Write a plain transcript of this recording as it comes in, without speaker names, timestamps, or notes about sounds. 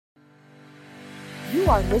You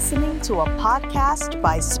are listening to a podcast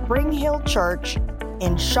by Spring Hill Church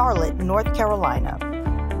in Charlotte, North Carolina.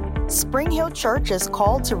 Spring Hill Church is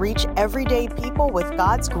called to reach everyday people with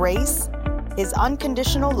God's grace, His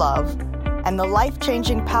unconditional love, and the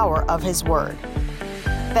life-changing power of His Word.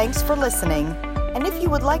 Thanks for listening, and if you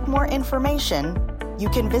would like more information, you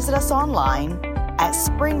can visit us online at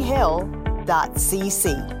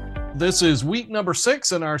springhill.cc. This is week number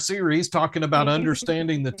 6 in our series talking about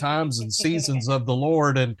understanding the times and seasons of the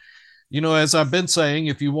Lord. And, as I've been saying,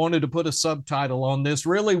 if you wanted to put a subtitle on this,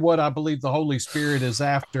 really what I believe the Holy Spirit is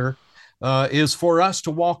after is for us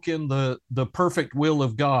to walk in the perfect will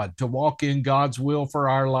of God, to walk in God's will for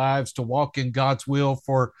our lives, to walk in God's will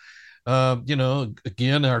for,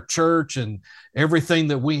 again, our church and everything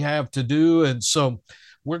that we have to do. And so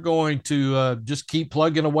we're going to just keep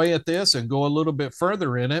plugging away at this and go a little bit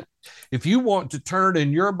further in it. If you want to turn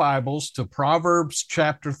in your Bibles to Proverbs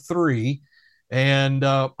chapter 3, and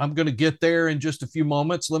I'm going to get there in just a few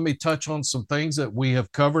moments. Let me touch on some things that we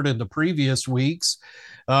have covered in the previous weeks.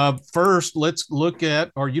 First, let's look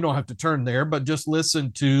at, or you don't have to turn there, but just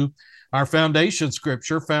listen to our foundation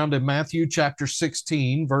scripture found in Matthew chapter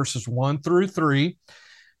 16, verses 1 through 3.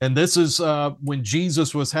 And this is when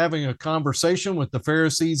Jesus was having a conversation with the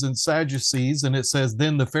Pharisees and Sadducees, and it says,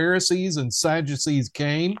 "Then the Pharisees and Sadducees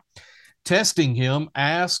came, testing him,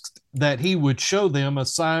 asked that he would show them a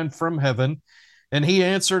sign from heaven. And he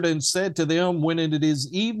answered and said to them, when it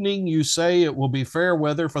is evening, you say it will be fair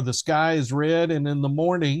weather, for the sky is red, and in the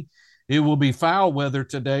morning it will be foul weather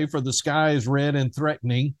today, for the sky is red and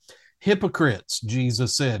threatening. Hypocrites,"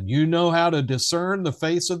 Jesus said, "you know how to discern the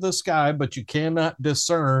face of the sky, but you cannot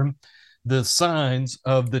discern the signs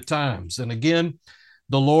of the times." And again,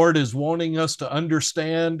 the Lord is wanting us to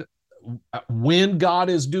understand when God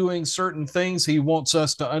is doing certain things. He wants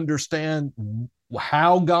us to understand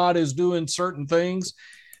how God is doing certain things.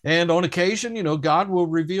 And on occasion, God will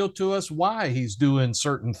reveal to us why He's doing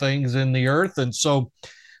certain things in the earth. And so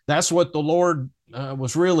that's what the Lord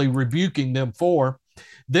was really rebuking them for.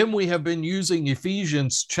 Then we have been using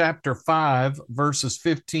Ephesians chapter 5, verses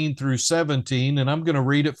 15 through 17, and I'm going to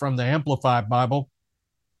read it from the Amplified Bible.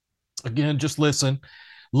 Again, just listen.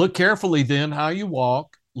 "Look carefully then how you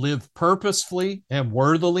walk, live purposefully and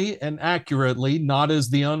worthily and accurately, not as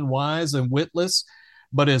the unwise and witless,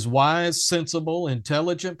 but as wise, sensible,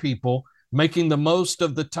 intelligent people, making the most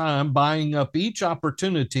of the time, buying up each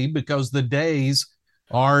opportunity, because the days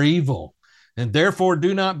are evil. And therefore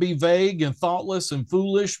do not be vague and thoughtless and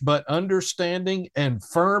foolish, but understanding and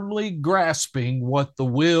firmly grasping what the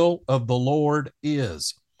will of the Lord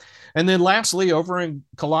is." And then lastly, over in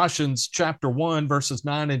Colossians chapter 1, verses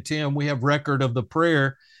 9 and 10, we have record of the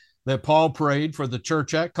prayer that Paul prayed for the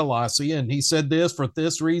church at Colossae. And he said this, "For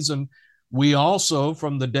this reason, we also,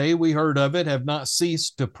 from the day we heard of it, have not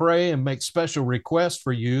ceased to pray and make special requests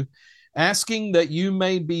for you, asking that you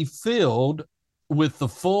may be filled with the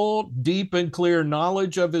full, deep, and clear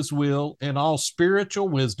knowledge of His will in all spiritual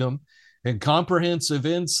wisdom and comprehensive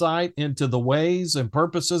insight into the ways and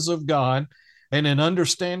purposes of God, and in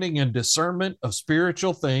understanding and discernment of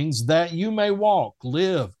spiritual things, that you may walk,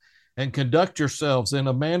 live, and conduct yourselves in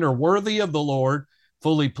a manner worthy of the Lord,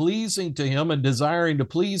 fully pleasing to Him and desiring to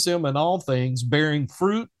please Him in all things, bearing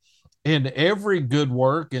fruit in every good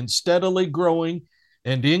work and steadily growing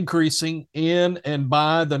and increasing in and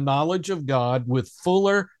by the knowledge of God, with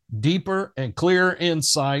fuller, deeper, and clearer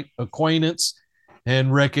insight, acquaintance,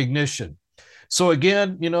 and recognition." So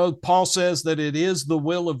again, Paul says that it is the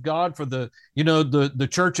will of God for the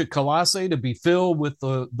church at Colossae to be filled with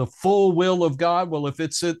the full will of God. Well, if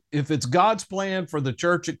it's God's plan for the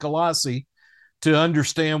church at Colossae to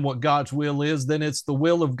understand what God's will is, then it's the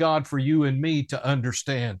will of God for you and me to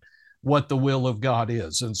understand what the will of God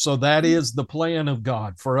is. And so that is the plan of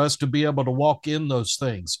God, for us to be able to walk in those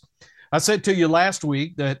things. I said to you last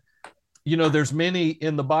week that, there's many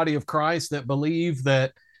in the body of Christ that believe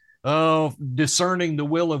that discerning the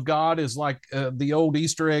will of God is like the old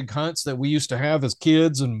Easter egg hunts that we used to have as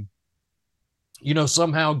kids. And,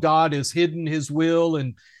 somehow God has hidden His will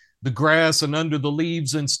in the grass and under the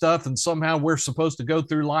leaves and stuff. And somehow we're supposed to go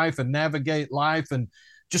through life and navigate life and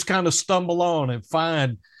just kind of stumble on and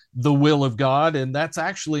find the will of God. And that's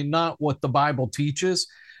actually not what the Bible teaches.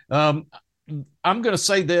 I'm going to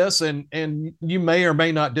say this, and you may or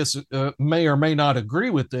may not agree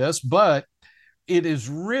with this, but it is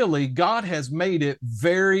really, God has made it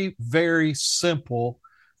very, very simple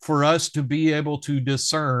for us to be able to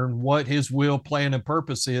discern what His will, plan, and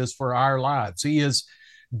purpose is for our lives. He has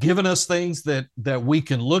given us things that we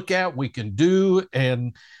can look at, we can do,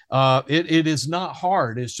 and it is not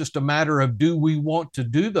hard. It's just a matter of, do we want to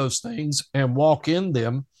do those things and walk in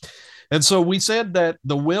them? And so we said that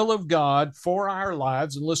the will of God for our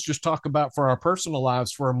lives, and let's just talk about for our personal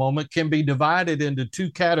lives for a moment, can be divided into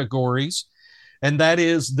two categories. And that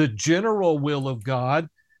is the general will of God,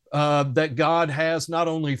 that God has not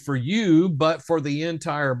only for you, but for the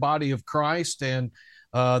entire body of Christ, and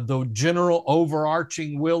the general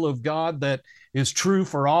overarching will of God that is true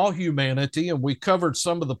for all humanity. And we covered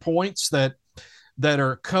some of the points that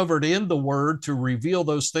are covered in the word to reveal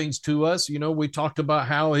those things to us. We talked about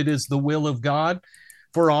how it is the will of God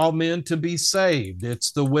for all men to be saved.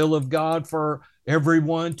 It's the will of God for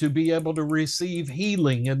everyone to be able to receive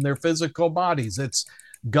healing in their physical bodies. It's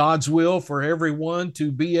God's will for everyone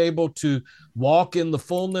to be able to walk in the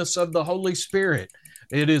fullness of the Holy Spirit.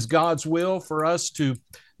 It is God's will for us to,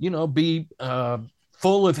 be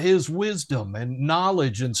full of his wisdom and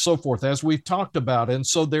knowledge and so forth, as we've talked about. And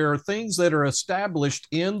so there are things that are established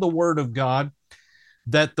in the Word of God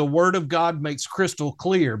that the Word of God makes crystal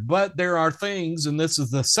clear. But there are things, and this is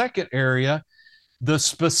the second area, the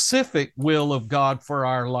specific will of God for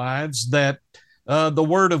our lives, that the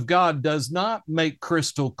Word of God does not make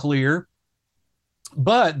crystal clear.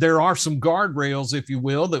 But there are some guardrails, if you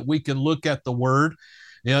will, that we can look at the Word.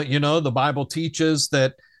 The Bible teaches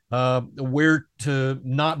that we're to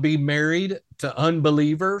not be married to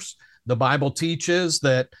unbelievers. The Bible teaches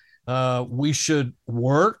that we should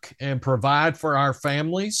work and provide for our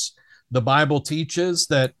families. The Bible teaches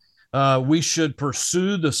that we should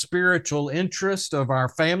pursue the spiritual interest of our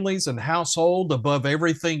families and household above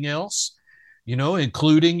everything else,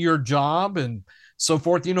 including your job and so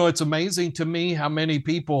forth. It's amazing to me how many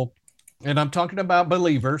people, and I'm talking about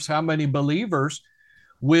believers, how many believers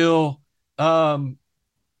will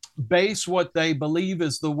base what they believe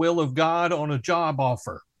is the will of God on a job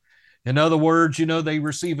offer. In other words, they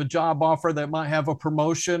receive a job offer that might have a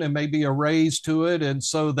promotion and maybe a raise to it. And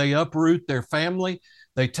so they uproot their family.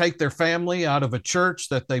 They take their family out of a church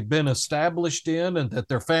that they've been established in and that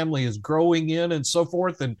their family is growing in and so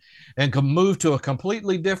forth, and can move to a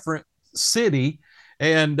completely different city.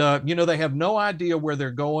 And, they have no idea where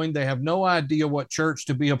they're going. They have no idea what church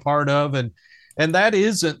to be a part of. And that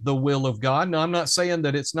isn't the will of God. Now, I'm not saying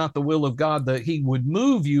that it's not the will of God that he would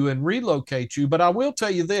move you and relocate you, but I will tell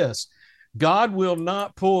you this: God will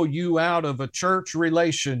not pull you out of a church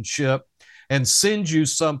relationship and send you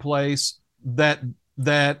someplace that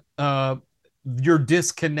you're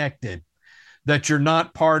disconnected, that you're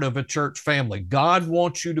not part of a church family. God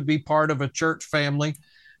wants you to be part of a church family.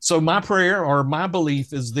 So my prayer or my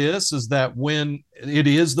belief is this, is that when it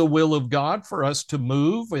is the will of God for us to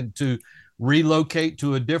move and to relocate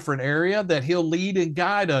to a different area, that he'll lead and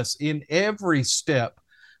guide us in every step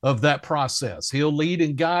of that process. He'll lead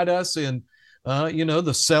and guide us in,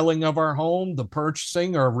 the selling of our home, the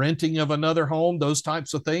purchasing or renting of another home, those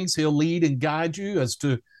types of things. He'll lead and guide you as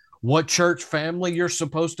to what church family you're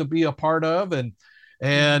supposed to be a part of. And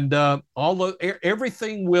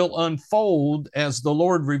everything will unfold as the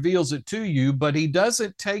Lord reveals it to you, but he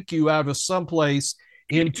doesn't take you out of someplace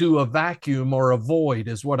into a vacuum or a void,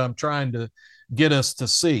 is what I'm trying to get us to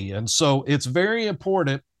see. And so it's very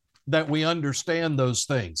important that we understand those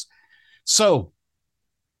things. So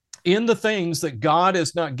in the things that God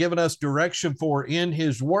has not given us direction for in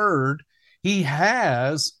his word, he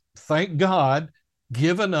has, thank God,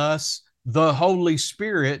 given us the Holy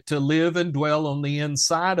Spirit to live and dwell on the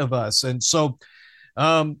inside of us. And so,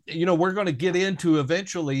 we're going to get into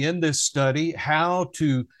eventually in this study how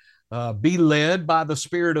to be led by the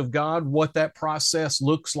Spirit of God, what that process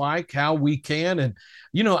looks like, how we can. And,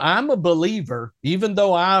 I'm a believer, even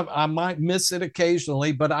though I might miss it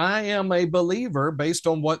occasionally, but I am a believer based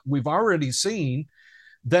on what we've already seen,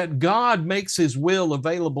 that God makes his will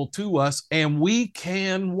available to us and we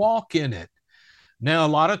can walk in it. Now, a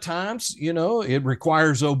lot of times, it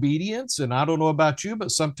requires obedience. And I don't know about you,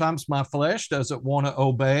 but sometimes my flesh doesn't want to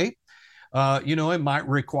obey. It might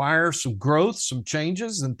require some growth, some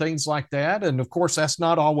changes and things like that. And of course, that's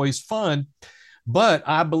not always fun, but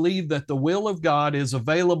I believe that the will of God is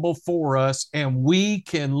available for us and we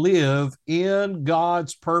can live in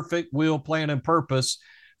God's perfect will, plan, and purpose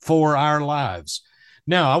for our lives.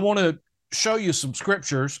 Now, I want to show you some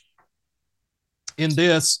scriptures in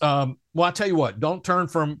this. Well, I tell you what, don't turn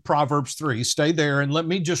from Proverbs 3. Stay there and let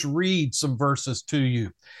me just read some verses to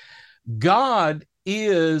you. God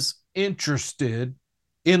is interested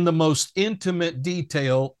in the most intimate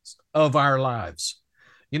details of our lives.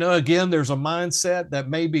 Again, there's a mindset that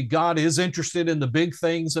maybe God is interested in the big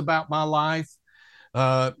things about my life,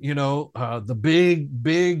 the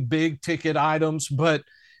big ticket items, but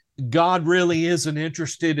God really isn't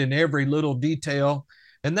interested in every little detail.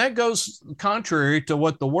 And that goes contrary to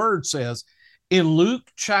what the word says in Luke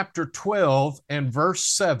chapter 12 and verse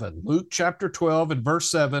 7. Luke chapter 12 and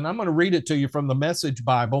verse 7. I'm going to read it to you from the Message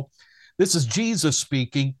Bible. This is Jesus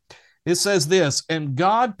speaking. It says this, and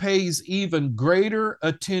God pays even greater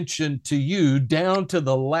attention to you down to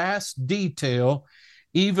the last detail,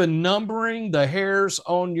 even numbering the hairs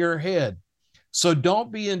on your head. So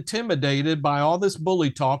don't be intimidated by all this bully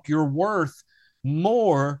talk. You're worth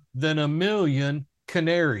more than 1,000,000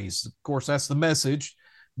 canaries. Of course, that's the Message.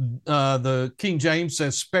 The King James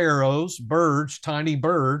says sparrows, birds, tiny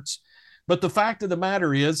birds. But the fact of the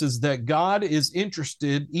matter is that God is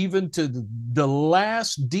interested even to the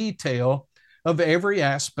last detail of every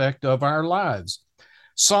aspect of our lives.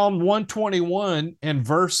 Psalm 121 and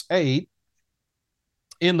verse 8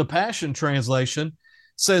 in the Passion Translation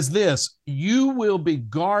says this, you will be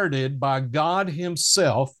guarded by God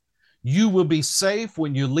himself. You will be safe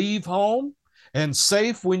when you leave home and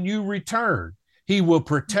safe when you return. He will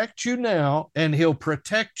protect you now and he'll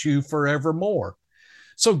protect you forevermore.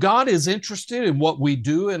 So God is interested in what we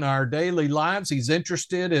do in our daily lives. He's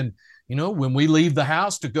interested in, when we leave the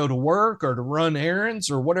house to go to work or to run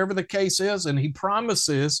errands or whatever the case is. And he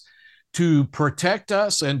promises to protect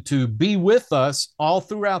us and to be with us all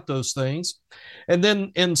throughout those things. And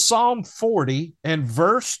then in Psalm 40 and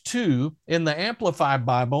verse 2 in the Amplified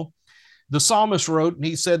Bible, the psalmist wrote, and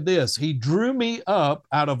he said this, he drew me up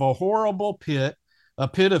out of a horrible pit, a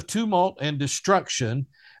pit of tumult and destruction,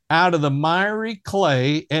 out of the miry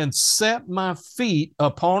clay, and set my feet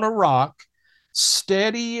upon a rock,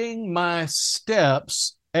 steadying my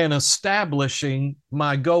steps and establishing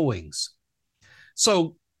my goings.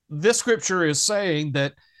 So this scripture is saying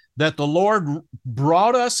that the Lord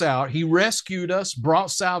brought us out. He rescued us,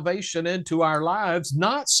 brought salvation into our lives,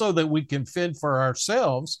 not so that we can fend for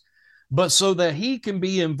ourselves, but so that he can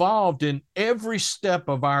be involved in every step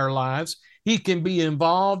of our lives. He can be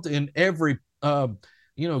involved in every,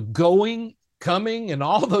 going, coming, and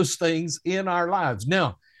all those things in our lives.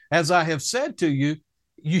 Now, as I have said to you,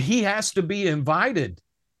 he has to be invited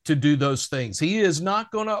to do those things. He is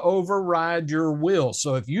not going to override your will.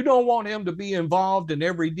 So if you don't want him to be involved in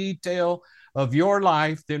every detail of your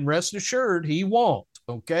life, then rest assured he won't.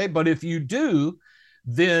 Okay. But if you do,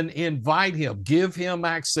 then invite him, give him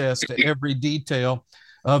access to every detail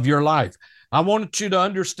of your life. I want you to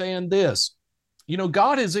understand this.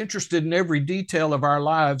 God is interested in every detail of our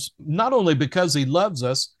lives, not only because he loves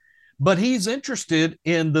us, but he's interested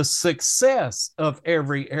in the success of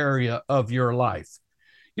every area of your life.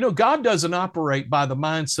 God doesn't operate by the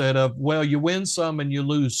mindset of, well, you win some and you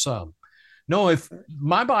lose some. No, if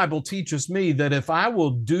my Bible teaches me that if I will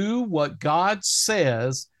do what God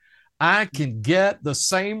says, I can get the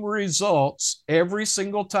same results every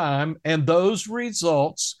single time, and those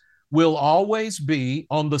results will always be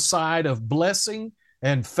on the side of blessing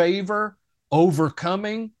and favor,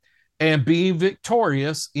 overcoming, and being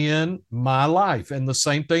victorious in my life. And the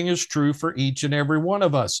same thing is true for each and every one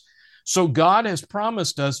of us. So God has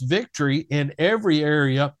promised us victory in every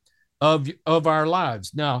area of our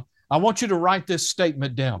lives. Now, I want you to write this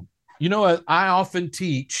statement down. I often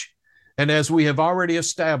teach, and as we have already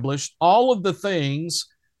established, all of the things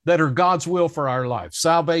that are God's will for our life,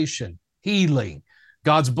 salvation, healing,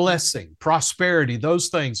 God's blessing, prosperity, those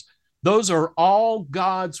things, those are all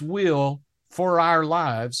God's will for our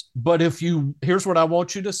lives. But here's what I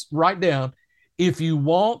want you to write down. If you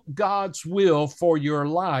want God's will for your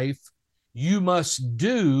life, you must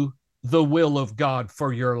do the will of God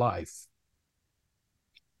for your life.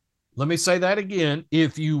 Let me say that again.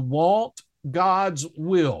 If you want God's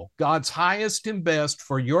will, God's highest and best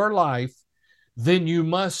for your life, then you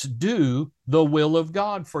must do the will of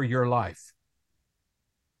God for your life.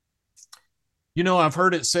 I've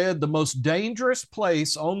heard it said the most dangerous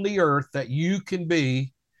place on the earth that you can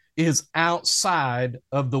be is outside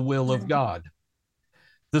of the will of God.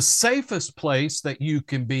 The safest place that you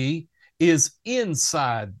can be is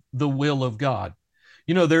inside the will of God.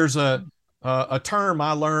 There's a term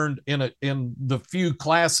I learned in the few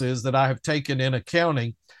classes that I have taken in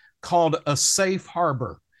accounting called a safe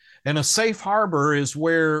harbor. And a safe harbor is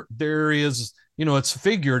where there is, it's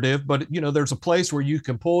figurative, but, there's a place where you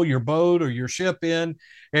can pull your boat or your ship in,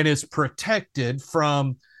 and it's protected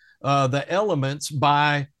from the elements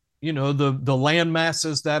by, the land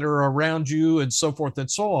masses that are around you and so forth and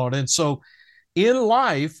so on. And so in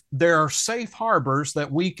life, there are safe harbors that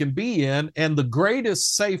we can be in, and the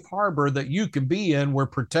greatest safe harbor that you can be in where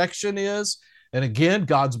protection is, And again,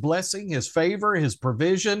 God's blessing, his favor, his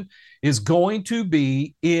provision is going to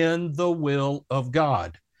be in the will of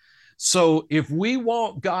God. So if we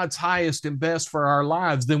want God's highest and best for our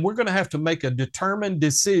lives, then we're going to have to make a determined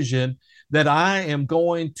decision that I am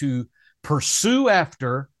going to pursue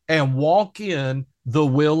after and walk in the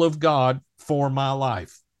will of God for my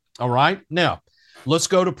life. All right. Now, let's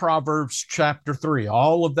go to Proverbs chapter 3.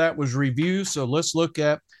 All of that was review. So let's look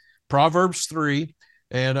at Proverbs 3,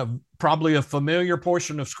 and probably a familiar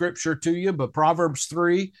portion of scripture to you, but Proverbs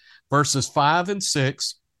 3, verses 5 and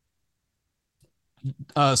 6.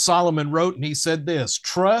 Solomon wrote, and he said this: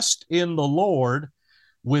 trust in the Lord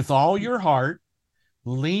with all your heart,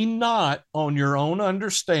 lean not on your own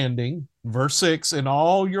understanding. Verse 6, in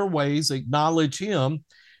all your ways acknowledge him,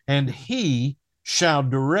 and he shall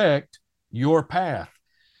direct your path.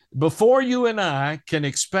 Before you and I can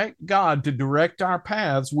expect God to direct our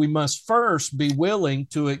paths, we must first be willing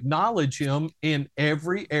to acknowledge him in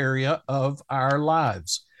every area of our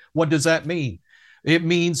lives. What does that mean? It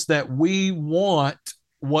means that we want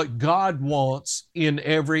what God wants in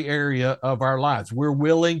every area of our lives. We're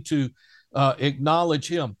willing to acknowledge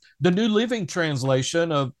him. The New Living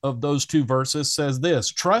Translation of those two verses says this: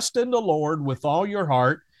 trust in the Lord with all your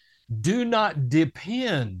heart. Do not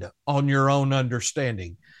depend on your own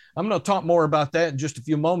understanding. I'm going to talk more about that in just a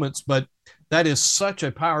few moments, but that is such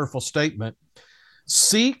a powerful statement.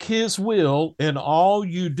 Seek his will in all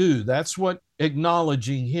you do. That's what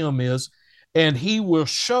acknowledging him is, and he will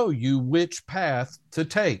show you which path to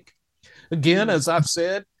take. Again, as I've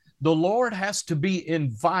said, the Lord has to be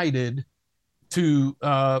invited to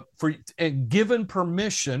and given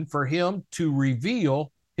permission for him to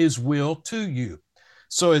reveal his will to you.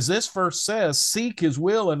 So as this verse says, seek his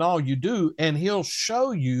will in all you do, and he'll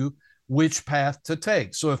show you which path to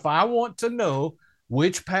take. So if I want to know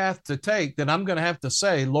which path to take, then I'm going to have to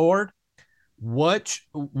say, Lord, what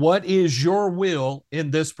is your will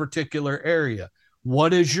in this particular area?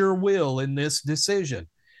 What is your will in this decision?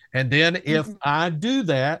 And then if I do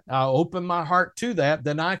that, I open my heart to that,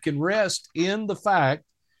 then I can rest in the fact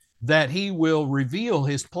that he will reveal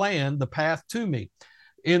his plan, the path to me.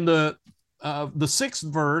 In the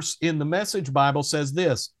 6th verse in the Message Bible says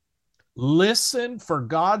this: listen for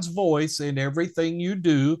God's voice in everything you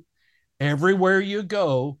do, everywhere you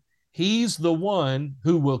go. He's the one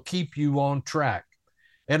who will keep you on track.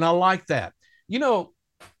 And I like that. You know,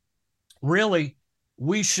 really,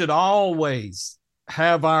 we should always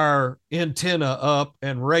have our antenna up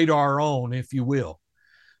and radar on, if you will,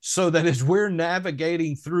 so that as we're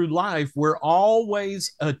navigating through life, we're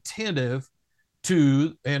always attentive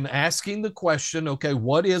to and asking the question, okay,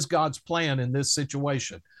 what is God's plan in this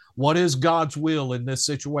situation? What is God's will in this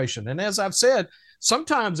situation? And as I've said,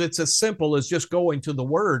 sometimes it's as simple as just going to the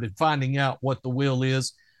Word and finding out what the will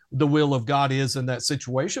is, the will of God is in that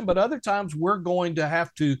situation. But other times we're going to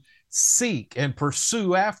have to seek and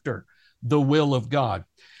pursue after the will of God.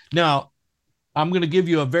 Now, I'm going to give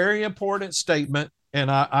you a very important statement,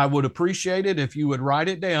 and I would appreciate it if you would write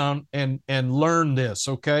it down and learn this,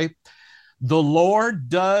 okay? The Lord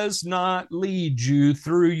does not lead you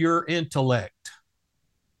through your intellect.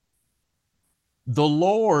 The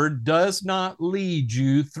Lord does not lead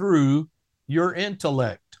you through your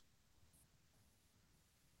intellect.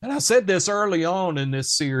 And I said this early on in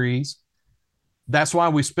this series. That's why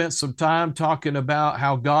we spent some time talking about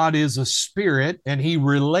how God is a spirit and he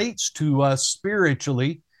relates to us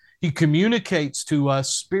spiritually. He communicates to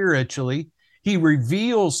us spiritually. He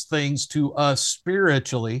reveals things to us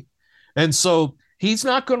spiritually. And so he's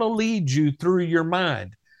not going to lead you through your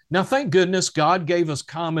mind. Now, thank goodness God gave us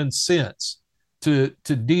common sense to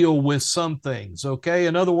deal with some things, okay?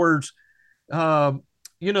 In other words,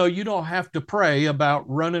 you don't have to pray about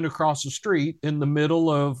running across the street in the middle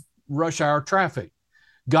of rush hour traffic.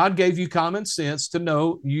 God gave you common sense to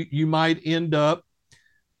know you might end up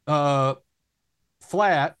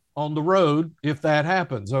flat on the road if that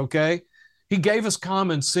happens, okay? He gave us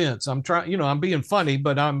common sense. I'm being funny,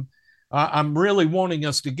 but I'm really wanting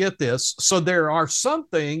us to get this. So there are some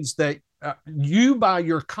things that you, by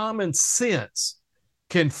your common sense,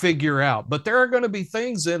 can figure out. But there are going to be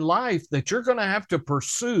things in life that you're going to have to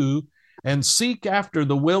pursue and seek after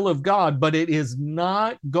the will of God, but it is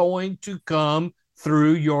not going to come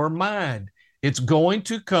through your mind. It's going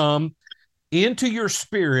to come into your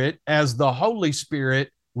spirit as the Holy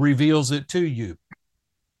Spirit reveals it to you.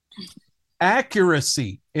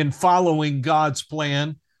 Accuracy in following God's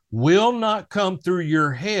plan will not come through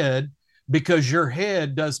your head because your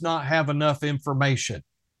head does not have enough information.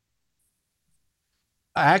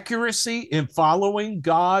 Accuracy in following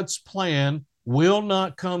God's plan will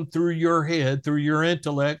not come through your head, through your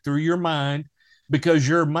intellect, through your mind, because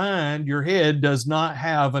your mind, your head does not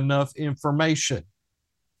have enough information.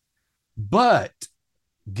 But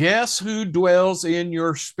guess who dwells in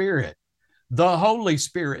your spirit? The Holy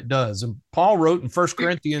Spirit does. And Paul wrote in 1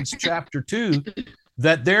 Corinthians chapter 2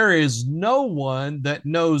 that there is no one that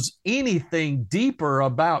knows anything deeper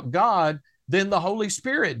about God than the Holy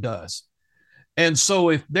Spirit does. And so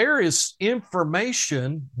if there is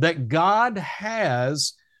information that God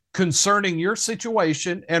has concerning your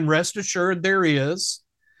situation, and rest assured there is,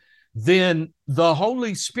 then the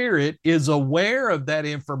Holy Spirit is aware of that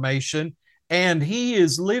information, and he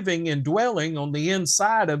is living and dwelling on the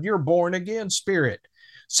inside of your born again spirit.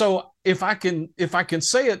 So if I can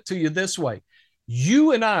say it to you this way,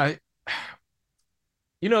 you and I,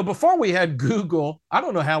 before we had Google, I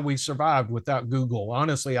don't know how we survived without Google.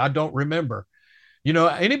 Honestly, I don't remember.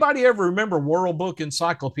 Anybody ever remember World Book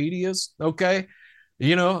encyclopedias? Okay.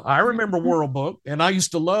 I remember World Book, and I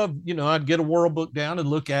used to love, I'd get a World Book down and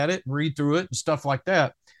look at it and read through it and stuff like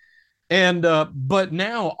that. And, but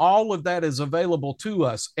now all of that is available to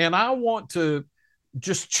us. And I want to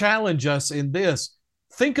just challenge us in this.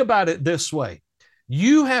 Think about it this way.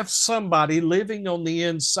 You have somebody living on the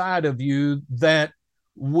inside of you that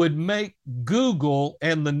would make Google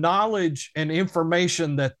and the knowledge and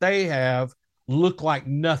information that they have look like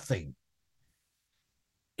nothing.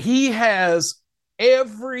 He has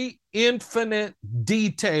every infinite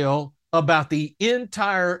detail about the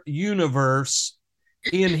entire universe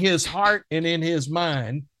in his heart and in his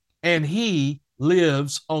mind, and he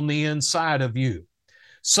lives on the inside of you.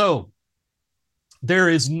 So there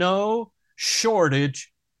is no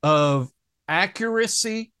shortage of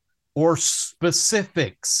accuracy or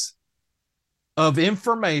specifics of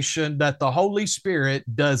information that the Holy Spirit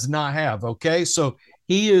does not have. Okay, so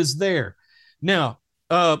he is there. Now,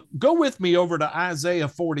 go with me over to Isaiah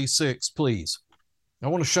 46, please. I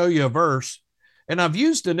want to show you a verse. And I've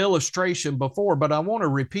used an illustration before, but I want to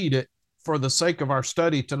repeat it for the sake of our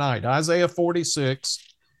study tonight. Isaiah 46,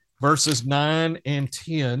 verses 9 and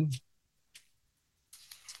 10.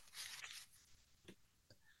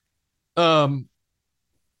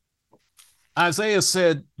 Isaiah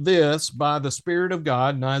said this by the Spirit of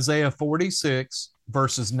God in Isaiah 46,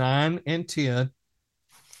 verses 9 and 10.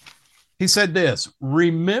 He said this,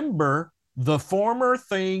 remember the former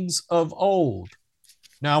things of old.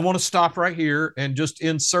 Now, I want to stop right here and just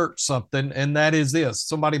insert something, and that is this.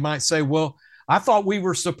 Somebody might say, well, I thought we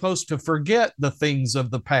were supposed to forget the things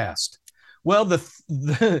of the past. Well,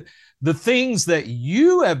 the things that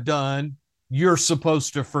you have done, you're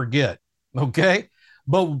supposed to forget, okay?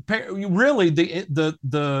 But really,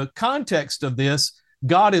 the context of this,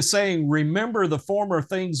 God is saying, remember the former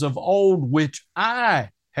things of old, which I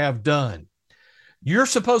have done. You're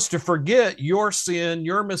supposed to forget your sin,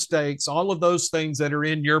 your mistakes, all of those things that are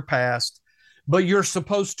in your past, but you're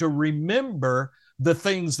supposed to remember the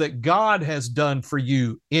things that God has done for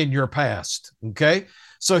you in your past, okay?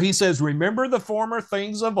 So he says, remember the former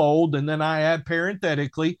things of old, and then I add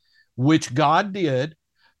parenthetically, which God did,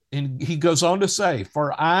 and he goes on to say,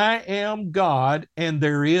 for I am God, and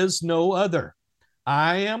there is no other.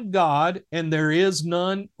 I am God, and there is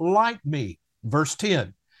none like me. Verse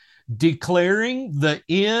 10. Declaring the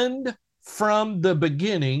end from the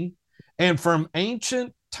beginning, and from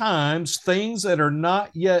ancient times things that are not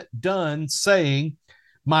yet done, saying,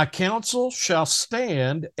 my counsel shall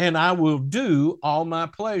stand, and I will do all my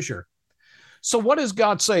pleasure. So what is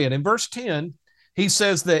God saying? In verse 10, he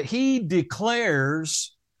says that he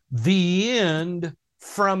declares the end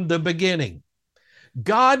from the beginning.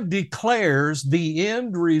 God declares the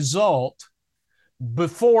end result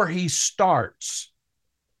before he starts.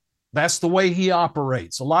 That's the way he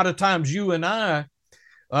operates. A lot of times you and I,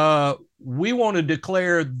 we want to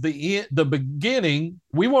declare the beginning.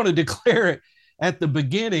 We want to declare it at the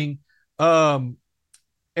beginning,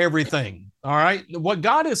 everything. All right. What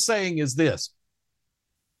God is saying is this,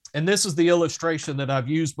 and this is the illustration that I've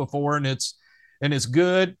used before, and it's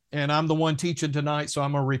good. And I'm the one teaching tonight, so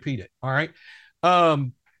I'm going to repeat it. All right.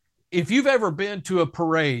 If you've ever been to a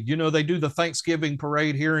parade, they do the Thanksgiving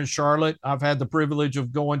parade here in Charlotte. I've had the privilege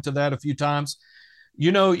of going to that a few times.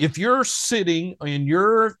 If you're sitting in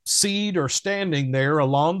your seat or standing there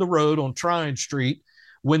along the road on Tryon Street,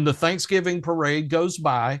 when the Thanksgiving parade goes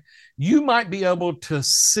by, you might be able to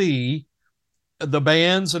see the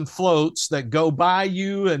bands and floats that go by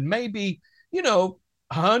you, and maybe,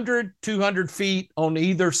 100, 200 feet on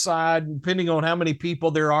either side, depending on how many people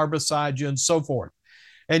there are beside you and so forth.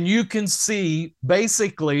 And you can see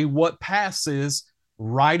basically what passes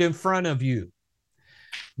right in front of you.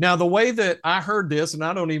 Now, the way that I heard this, and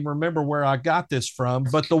I don't even remember where I got this from,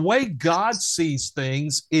 but the way God sees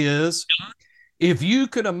things is If you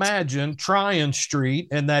could imagine Tryon Street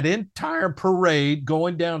and that entire parade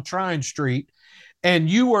going down Tryon Street, and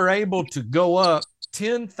you were able to go up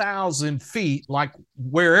 10,000 feet, like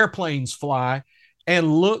where airplanes fly,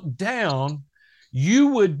 and look down, you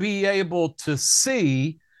would be able to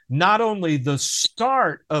see not only the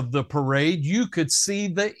start of the parade, you could see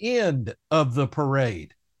the end of the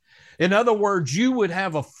parade. In other words, you would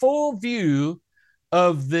have a full view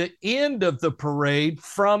of the end of the parade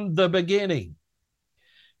from the beginning.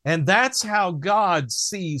 And that's how God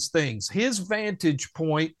sees things. His vantage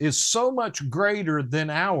point is so much greater than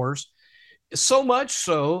ours, so much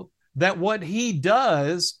so that what he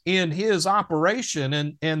does in his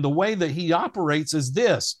operation and the way that he operates is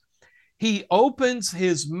this. He opens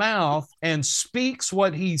his mouth and speaks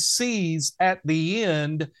what he sees at the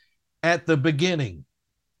end, at the beginning.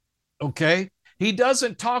 Okay? He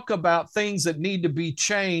doesn't talk about things that need to be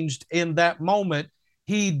changed in that moment.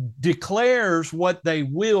 He declares what they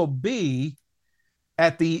will be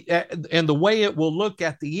and the way it will look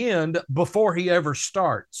at the end before he ever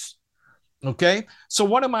starts. Okay? So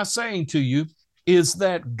what am I saying to you is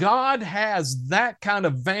that God has that kind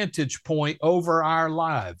of vantage point over our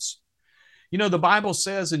lives. You know, the Bible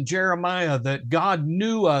says in Jeremiah that God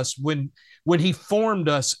knew us when he formed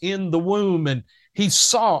us in the womb, and he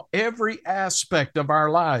saw every aspect of our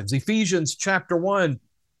lives. Ephesians chapter 1,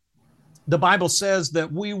 the Bible says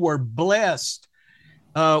that we were blessed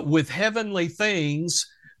with heavenly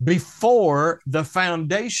things before the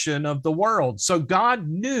foundation of the world. So God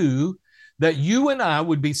knew that you and I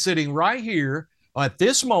would be sitting right here at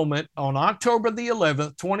this moment on October the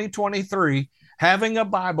 11th, 2023, having a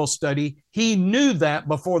Bible study. He knew that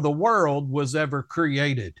before the world was ever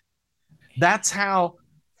created. That's how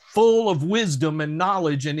full of wisdom and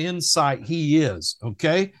knowledge and insight he is,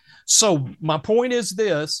 okay? So my point is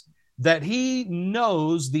this, that he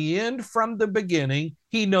knows the end from the beginning.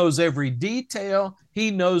 He knows every detail. He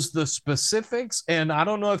knows the specifics. And I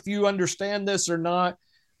don't know if you understand this or not,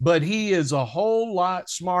 but he is a whole lot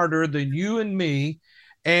smarter than you and me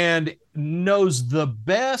and knows the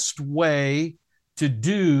best way to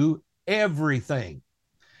do everything.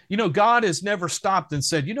 You know, God has never stopped and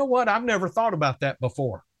said, you know what? I've never thought about that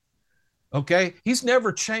before. Okay? He's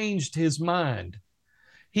never changed his mind.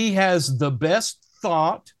 He has the best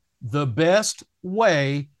thought, the best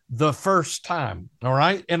way, the first time. All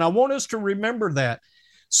right? And I want us to remember that.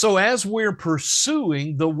 So as we're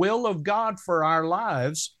pursuing the will of God for our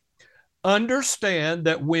lives, understand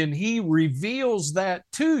that when he reveals that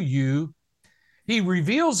to you, he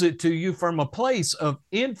reveals it to you from a place of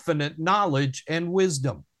infinite knowledge and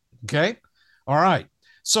wisdom. Okay? All right.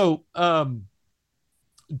 So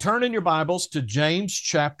turn in your Bibles to James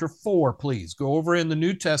chapter 4, please. Go over in the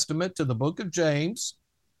New Testament to the book of James.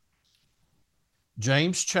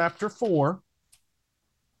 James chapter 4.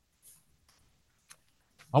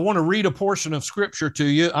 I want to read a portion of scripture to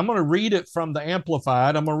you. I'm going to read it from the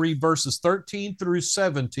Amplified. I'm going to read verses 13 through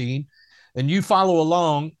 17, and you follow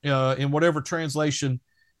along in whatever translation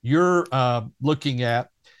you're looking at.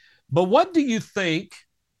 But what do you think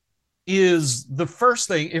is the first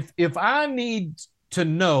thing? If I need to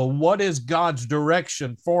know what is God's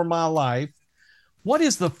direction for my life, what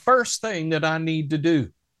is the first thing that I need to do?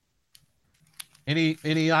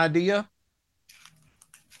 Any idea?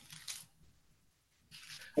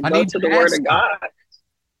 I need to the Word of God.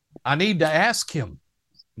 I need to ask him.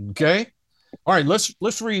 Okay. All right,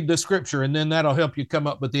 let's read the scripture, and then that'll help you come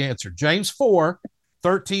up with the answer. James 4,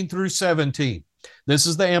 13 through 17. This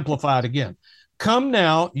is the Amplified again. Come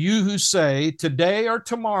now, you who say, today or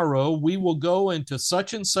tomorrow we will go into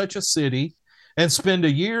such and such a city and spend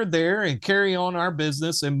a year there and carry on our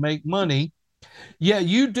business and make money. Yet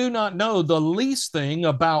you do not know the least thing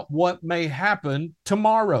about what may happen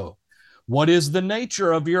tomorrow. What is the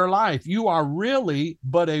nature of your life? You are really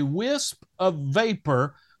but a wisp of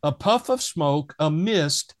vapor, a puff of smoke, a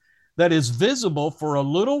mist that is visible for a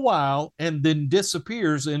little while and then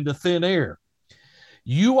disappears into thin air.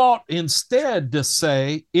 You ought instead to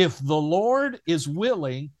say, if the Lord is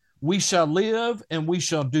willing, we shall live and we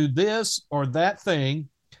shall do this or that thing.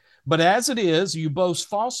 But as it is, you boast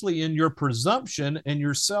falsely in your presumption and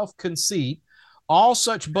your self-conceit. All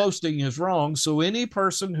such boasting is wrong. So any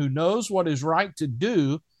person who knows what is right to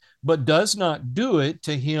do, but does not do it,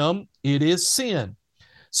 to him it is sin.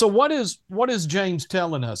 So what is James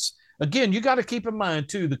telling us? Again, you got to keep in mind,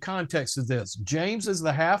 too, the context of this. James is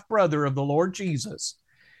the half-brother of the Lord Jesus.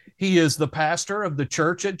 He is the pastor of the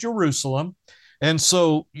church at Jerusalem. And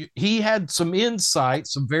so he had some insight,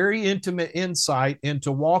 some very intimate insight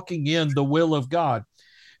into walking in the will of God.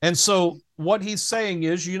 And so what he's saying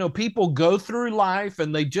is, you know, people go through life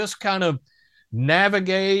and they just kind of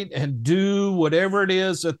navigate and do whatever it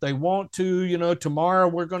is that they want to. You know, tomorrow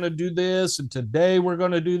we're going to do this, and today we're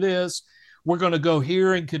going to do this. We're going to go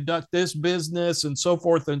here and conduct this business, and so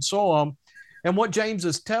forth and so on. And what James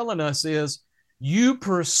is telling us is, you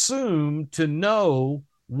presume to know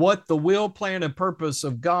what the will, plan, and purpose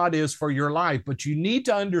of God is for your life, but you need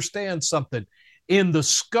to understand something. In the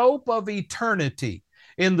scope of eternity,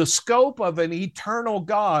 in the scope of an eternal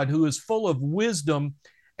God who is full of wisdom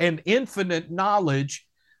and infinite knowledge,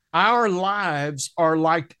 our lives are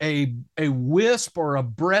like a wisp or a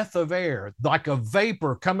breath of air, like a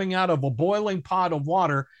vapor coming out of a boiling pot of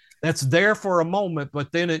water that's there for a moment,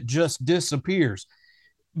 but then it just disappears.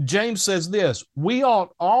 James says this: we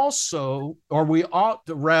ought also, or we ought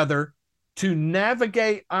to rather, to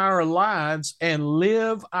navigate our lives and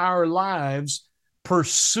live our lives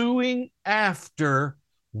pursuing after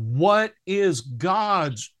what is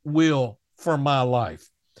God's will for my life.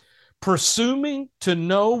 Presuming to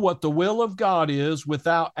know what the will of God is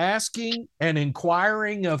without asking and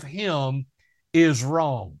inquiring of Him is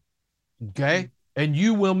wrong. Okay? And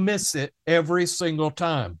you will miss it every single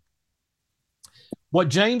time. What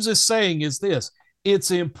James is saying is this: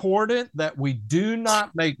 it's important that we do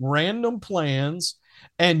not make random plans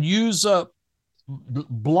and use up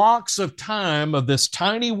blocks of time, of this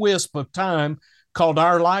tiny wisp of time called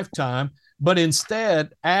our lifetime, but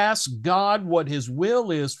instead ask God what His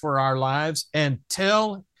will is for our lives and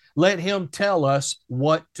let Him tell us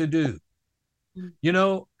what to do. You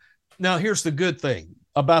know, now here's the good thing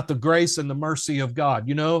about the grace and the mercy of God.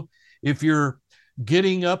 You know, if you're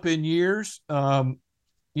getting up in years,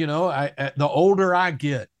 you know, the older I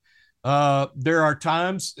get, there are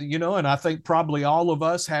times, you know, and I think probably all of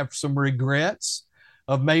us have some regrets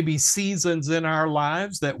of maybe seasons in our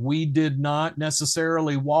lives that we did not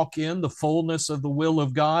necessarily walk in the fullness of the will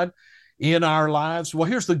of God in our lives. Well,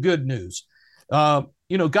 here's the good news.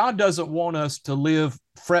 You know, God doesn't want us to live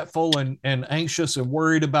fretful and anxious and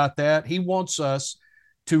worried about that. He wants us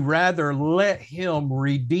to rather let Him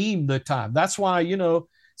redeem the time. That's why, you know,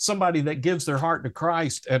 somebody that gives their heart to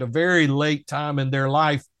Christ at a very late time in their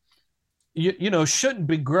life, you know, shouldn't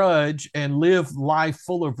begrudge and live life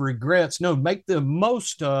full of regrets. No, make the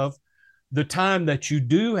most of the time that you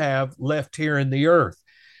do have left here in the earth.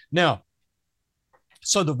 Now,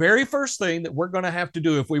 so the very first thing that we're going to have to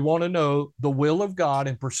do if we want to know the will of God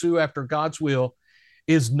and pursue after God's will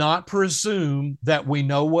is not presume that we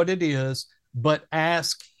know what it is, but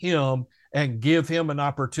ask Him and give Him an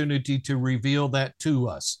opportunity to reveal that to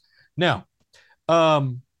us. Now,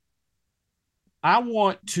 I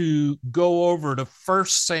want to go over to 1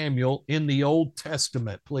 Samuel in the Old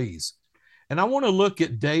Testament, please. And I want to look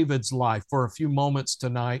at David's life for a few moments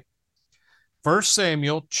tonight. 1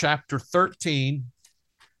 Samuel chapter 13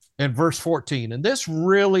 and verse 14. And this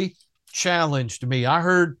really challenged me. I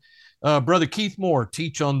heard Brother Keith Moore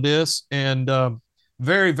teach on this, and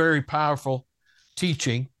very, very powerful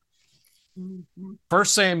teaching. 1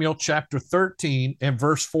 Samuel chapter 13 and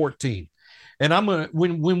verse 14. And I'm going to,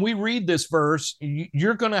 when we read this verse,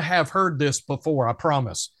 you're going to have heard this before, I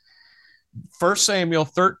promise. 1 Samuel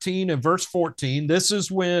 13 and verse 14. This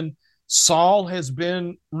is when Saul has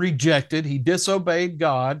been rejected. He disobeyed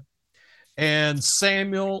God. And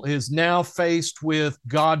Samuel is now faced with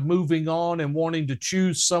God moving on and wanting to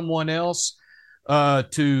choose someone else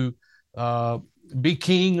to be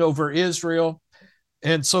king over Israel.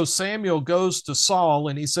 And so Samuel goes to Saul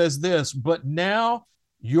and he says this: but now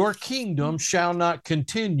your kingdom shall not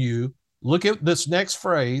continue. Look at this next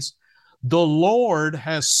phrase. The Lord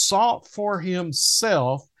has sought for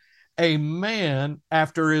Himself a man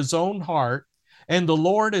after His own heart, and the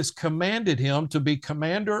Lord has commanded him to be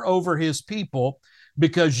commander over His people,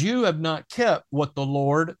 because you have not kept what the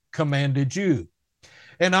Lord commanded you.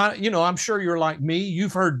 And I'm sure you're like me.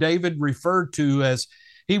 You've heard David referred to as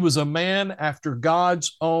he was a man after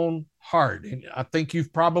God's own heart. And I think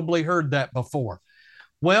you've probably heard that before.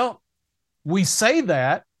 Well, we say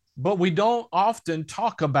that, but we don't often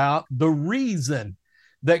talk about the reason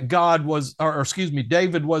that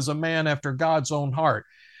David was a man after God's own heart.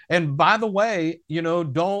 And by the way,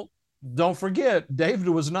 don't forget, David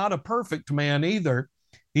was not a perfect man either.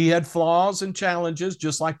 He had flaws and challenges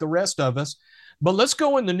just like the rest of us. But let's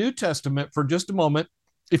go in the New Testament for just a moment.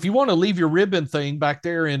 If you want to leave your ribbon thing back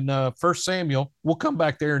there in 1 Samuel, we'll come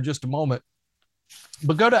back there in just a moment.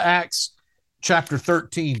 But go to Acts chapter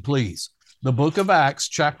 13, please. The book of Acts,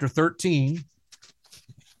 chapter 13.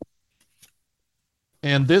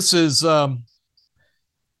 And this is a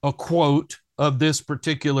quote of this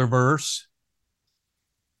particular verse.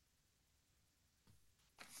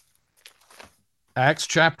 Acts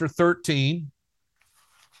chapter 13.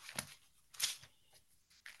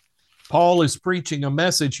 Paul is preaching a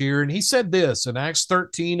message here, and he said this in Acts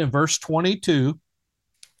 13 and verse 22.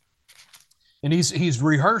 And he's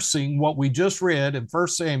rehearsing what we just read in 1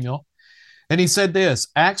 Samuel. And he said this,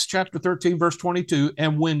 Acts chapter 13, verse 22,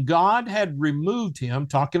 and when God had removed him,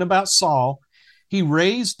 talking about Saul, he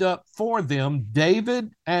raised up for them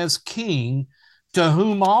David as king, to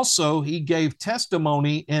whom also he gave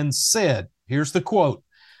testimony and said, here's the quote,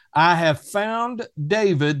 I have found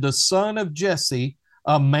David, the son of Jesse,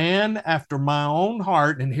 a man after my own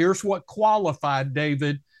heart. And here's what qualified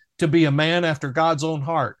David to be a man after God's own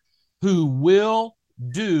heart, who will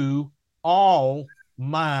do all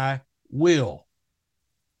my will.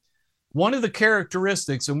 One of the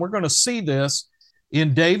characteristics, and we're going to see this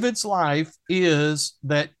in David's life, is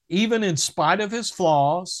that even in spite of his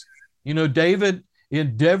flaws, David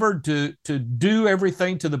endeavored to do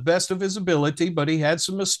everything to the best of his ability, but he had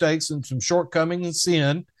some mistakes and some shortcomings and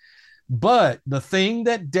sin. But the thing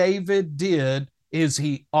that David did is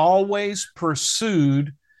he always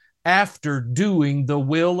pursued after doing the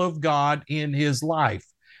will of God in his life.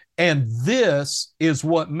 And this is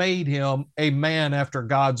what made him a man after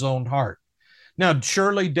God's own heart. Now,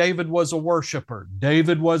 surely David was a worshiper.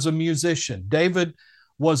 David was a musician. David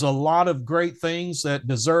was a lot of great things that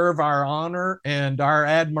deserve our honor and our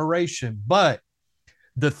admiration. But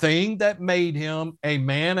the thing that made him a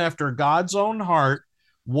man after God's own heart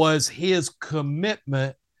was his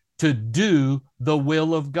commitment to do the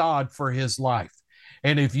will of God for his life.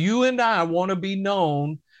 And if you and I want to be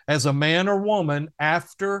known as a man or woman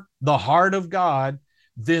after the heart of God,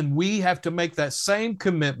 then we have to make that same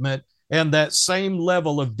commitment and that same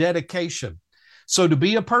level of dedication. So to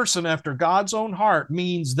be a person after God's own heart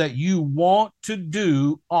means that you want to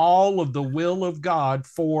do all of the will of God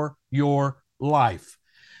for your life.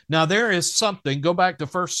 Now, there is something, go back to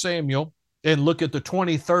 1 Samuel and look at the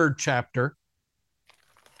 23rd chapter,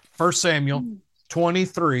 1 Samuel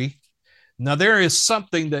 23. Now, there is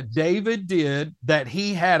something that David did that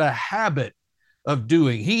he had a habit of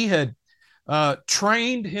doing. He had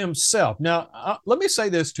trained himself. Now, let me say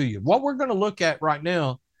this to you. What we're going to look at right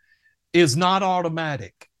now is not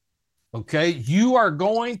automatic, okay? You are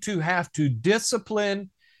going to have to discipline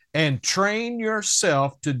and train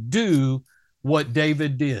yourself to do what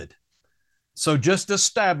David did. So just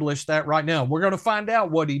establish that right now. We're going to find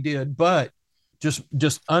out what he did, but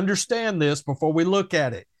just understand this before we look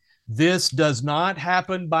at it. This does not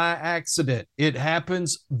happen by accident. It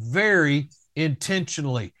happens very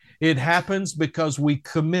intentionally. It happens because we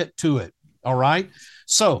commit to it. All right.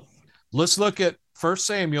 So let's look at 1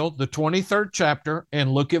 Samuel, the 23rd chapter,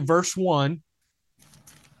 and look at verse 1.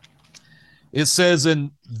 It says,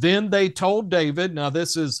 and then they told David, now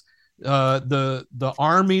this is the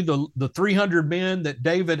army, the 300 men that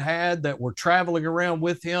David had that were traveling around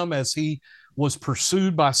with him as he was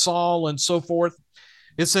pursued by Saul and so forth.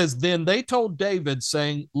 It says, then they told David,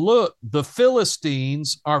 saying, look, the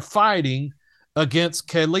Philistines are fighting against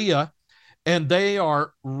Keilah, and they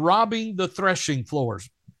are robbing the threshing floors.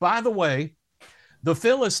 By the way, the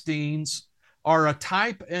Philistines are a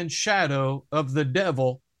type and shadow of the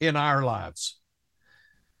devil in our lives.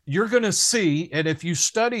 You're going to see, and if you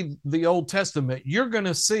study the Old Testament, you're going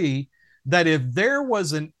to see that if there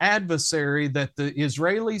was an adversary that the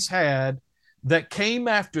Israelis had that came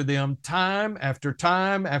after them time after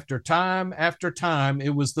time after time after time,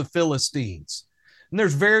 it was the Philistines. And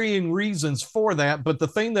there's varying reasons for that, but the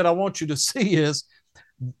thing that I want you to see is,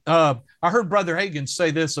 I heard Brother Hagin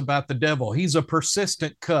say this about the devil. He's a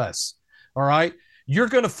persistent cuss, all right? You're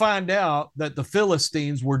going to find out that the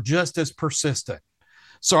Philistines were just as persistent.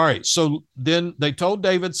 Sorry, so then they told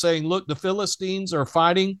David, saying, look, the Philistines are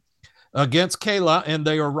fighting against Keilah, and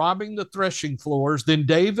they are robbing the threshing floors. Then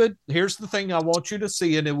David, here's the thing I want you to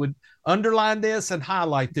see, and it would underline this and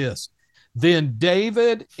highlight this. Then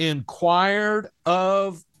David inquired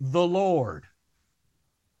of the Lord.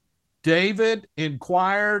 David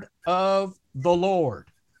inquired of the Lord,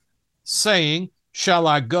 saying, shall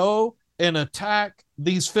I go and attack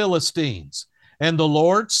these Philistines? And the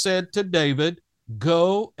Lord said to David,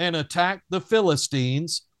 go and attack the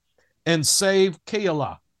Philistines and save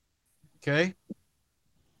Keilah. Okay.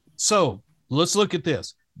 So let's look at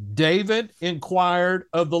this. David inquired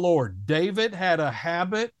of the Lord. David had a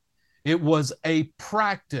habit. It was a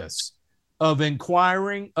practice of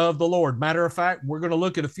inquiring of the Lord. Matter of fact, we're going to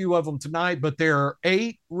look at a few of them tonight, but there are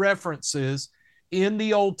 8 references in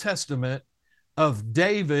the Old Testament of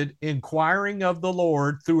David inquiring of the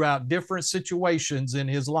Lord throughout different situations in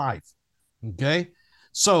his life. Okay.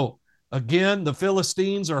 So again, the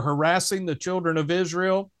Philistines are harassing the children of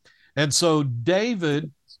Israel. And so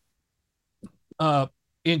David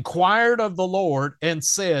inquired of the Lord and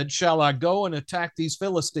said, shall I go and attack these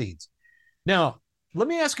Philistines? Now, let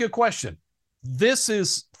me ask you a question. This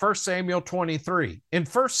is 1 Samuel 23. In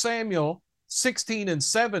 1 Samuel 16 and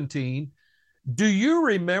 17, do you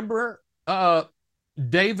remember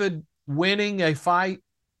David winning a fight?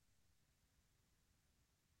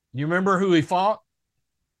 You remember who he fought?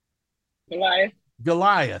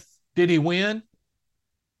 Goliath. Did he win?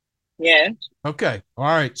 Yes. Okay. All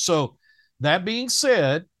right. So that being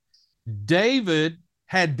said, David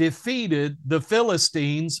had defeated the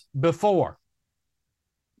Philistines before.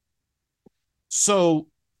 So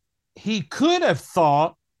he could have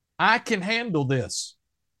thought, I can handle this.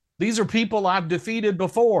 These are people I've defeated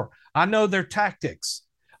before. I know their tactics.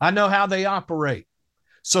 I know how they operate.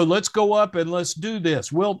 So let's go up and let's do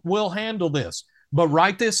this. We'll handle this. But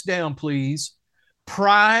write this down, please.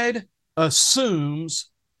 Pride assumes,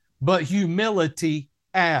 but humility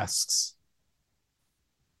asks.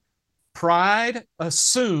 Pride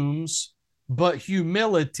assumes, but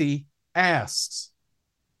humility asks.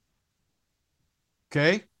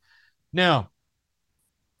 Okay? Now,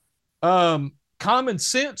 common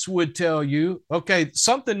sense would tell you, okay,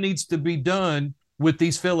 something needs to be done with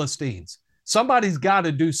these Philistines. Somebody's got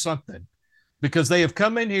to do something because they have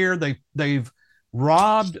come in here, they've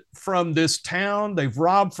robbed from this town, they've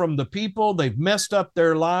robbed from the people, they've messed up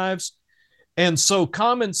their lives. And so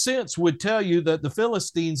common sense would tell you that the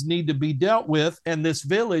Philistines need to be dealt with and this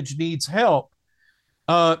village needs help.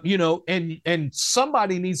 And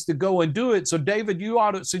somebody needs to go and do it. So David, you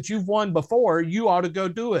ought to, since you've won before, you ought to go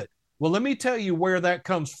do it. Well, let me tell you where that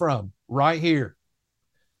comes from, right here.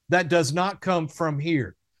 That does not come from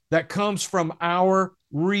here. That comes from our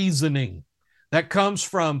reasoning. That comes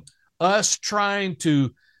from us trying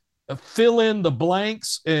to fill in the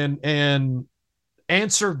blanks and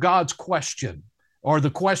answer God's question or the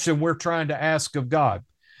question we're trying to ask of God.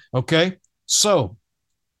 Okay? So,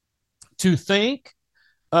 to think,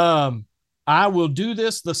 I will do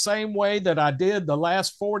this the same way that I did the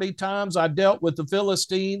last 40 times I dealt with the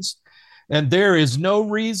Philistines, and there is no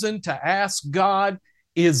reason to ask God,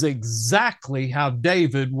 is exactly how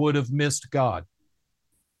David would have missed God.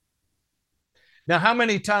 Now, how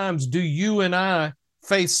many times do you and I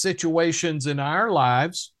face situations in our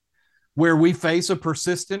lives where we face a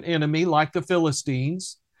persistent enemy like the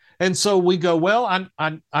Philistines? And so we go, well,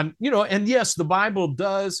 and yes, the Bible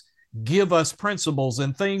does give us principles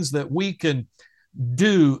and things that we can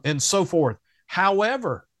do and so forth.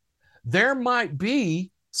 However, there might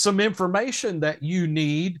be some information that you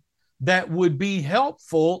need that would be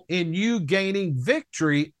helpful in you gaining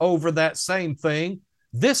victory over that same thing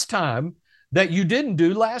this time that you didn't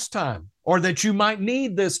do last time, or that you might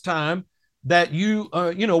need this time that you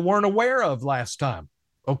weren't aware of last time.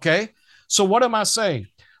 Okay? So what am I saying?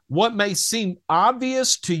 What may seem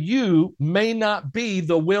obvious to you may not be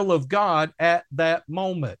the will of God at that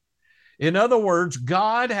moment. In other words,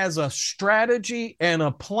 God has a strategy and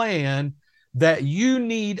a plan that you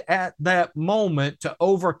need at that moment to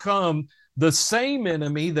overcome the same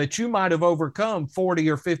enemy that you might have overcome 40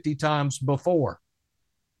 or 50 times before.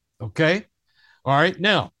 Okay? All right.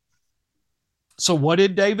 Now, so what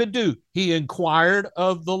did David do? He inquired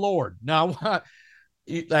of the Lord. Now,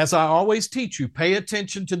 as I always teach you, pay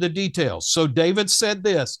attention to the details. So David said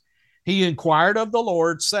this, he inquired of the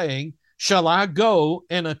Lord saying, shall I go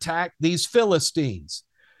and attack these Philistines?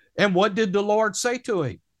 And what did the Lord say to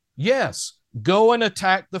him? Yes, go and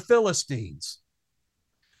attack the Philistines.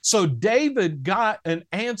 So David got an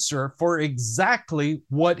answer for exactly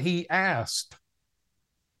what he asked.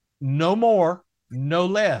 No more, no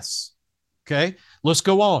less. Okay, let's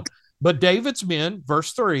go on. But David's men,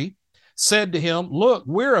 verse 3, said to him, look,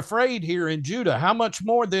 we're afraid here in Judah. How much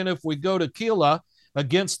more then if we go to Keilah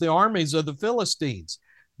against the armies of the Philistines?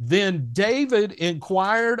 Then David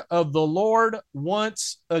inquired of the Lord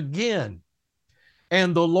once again.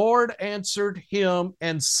 And the Lord answered him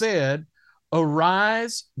and said,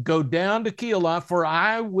 arise, go down to Keilah, for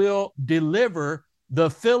I will deliver the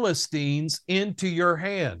Philistines into your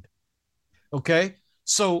hand. Okay,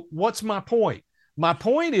 so what's my point? My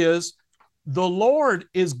point is the Lord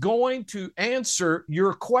is going to answer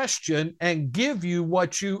your question and give you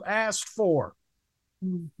what you asked for.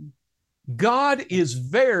 God is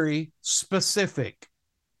very specific.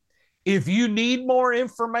 If you need more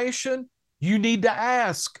information, you need to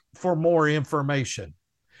ask for more information.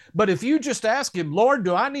 But if you just ask him, Lord,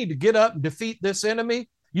 do I need to get up and defeat this enemy?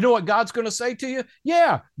 You know what God's going to say to you?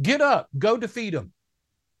 Yeah, get up, go defeat him.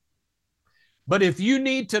 But if you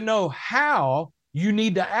need to know how, you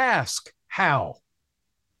need to ask how.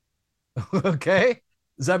 Okay?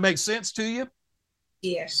 Does that make sense to you?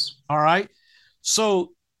 Yes. All right.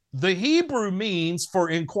 So the Hebrew means for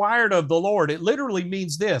inquired of the Lord. It literally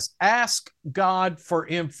means this: ask God for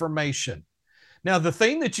information. Now, the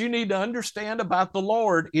thing that you need to understand about the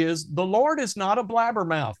Lord is not a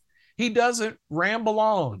blabbermouth. He doesn't ramble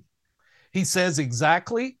on. He says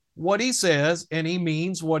exactly what he says, and he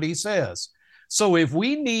means what he says. So if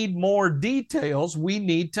we need more details, we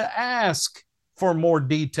need to ask for more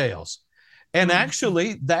details. And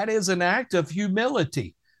actually, that is an act of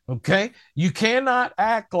humility. Okay. You cannot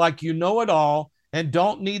act like you know it all and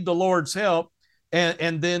don't need the Lord's help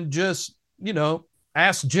and then just,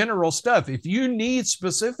 ask general stuff. If you need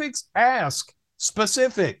specifics, ask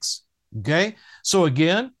specifics. Okay. So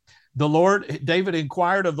again, David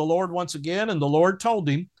inquired of the Lord once again, and the Lord told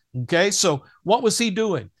him. Okay. So what was he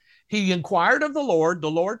doing? He inquired of the Lord. The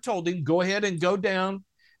Lord told him, go ahead and go down.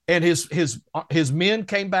 And his men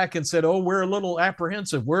came back and said, oh, we're a little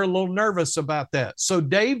apprehensive. We're a little nervous about that. So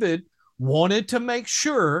David wanted to make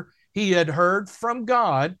sure he had heard from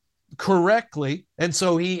God correctly. And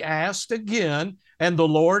so he asked again, and the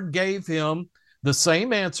Lord gave him the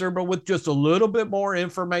same answer, but with just a little bit more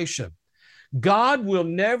information. God will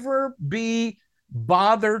never be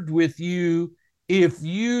bothered with you if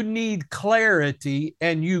you need clarity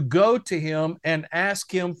and you go to him and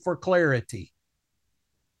ask him for clarity.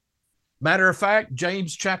 Matter of fact,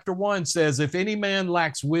 James chapter 1 says, if any man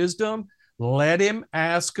lacks wisdom, let him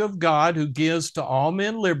ask of God, who gives to all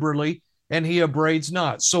men liberally, and he upbraids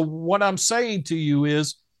not. So what I'm saying to you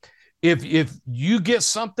is, if you get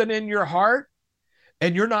something in your heart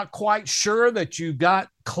and you're not quite sure that you got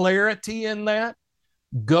clarity in that,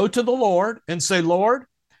 go to the Lord and say, Lord,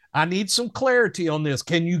 I need some clarity on this.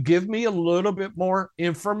 Can you give me a little bit more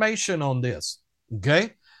information on this?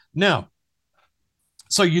 Okay. Now,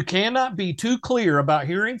 so you cannot be too clear about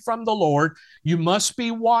hearing from the Lord. You must be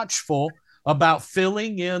watchful about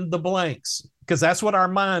filling in the blanks, because that's what our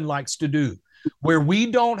mind likes to do. Where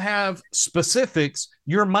we don't have specifics,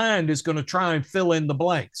 your mind is going to try and fill in the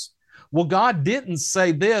blanks. Well, God didn't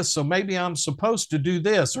say this, so maybe I'm supposed to do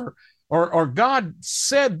this, or God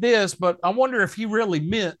said this, but I wonder if he really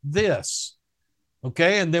meant this.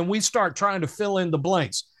 Okay. And then we start trying to fill in the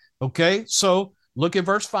blanks. Okay. So look at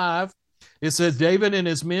verse 5. It says, David and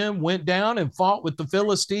his men went down and fought with the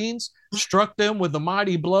Philistines, struck them with a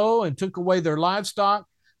mighty blow, and took away their livestock.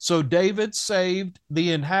 So David saved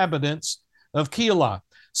the inhabitants of Keilah.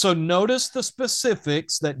 So notice the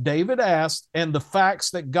specifics that David asked and the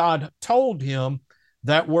facts that God told him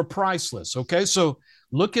that were priceless. Okay, so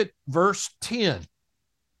look at verse 10.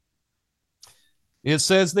 It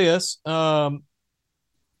says this, Saul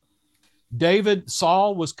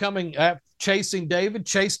was coming after chasing David,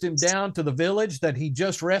 chased him down to the village that he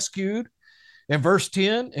just rescued. And verse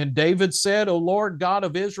 10, and David said, O Lord God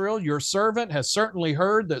of Israel, your servant has certainly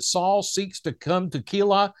heard that Saul seeks to come to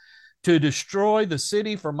Keilah to destroy the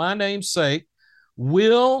city for my name's sake.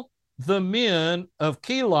 Will the men of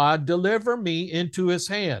Keilah deliver me into his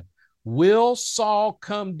hand? Will Saul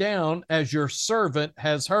come down as your servant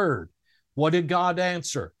has heard? What did God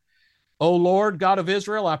answer? O Lord God of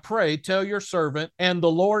Israel, I pray, tell your servant. And the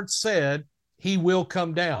Lord said, he will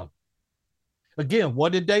come down. Again,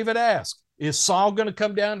 what did David ask? Is Saul going to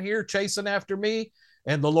come down here chasing after me?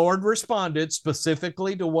 And the Lord responded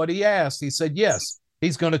specifically to what he asked. He said, yes,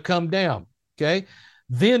 he's going to come down. Okay.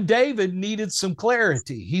 Then David needed some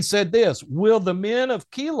clarity. He said this, will the men of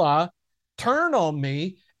Keilah turn on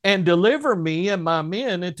me and deliver me and my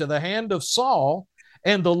men into the hand of Saul?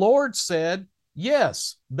 And the Lord said,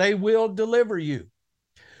 yes, they will deliver you.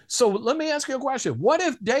 So let me ask you a question. What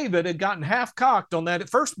if David had gotten half cocked on that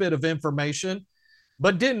first bit of information,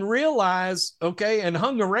 but didn't realize, okay, and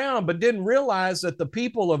hung around, but didn't realize that the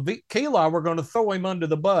people of Keilah were going to throw him under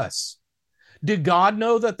the bus? Did God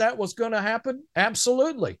know that that was going to happen?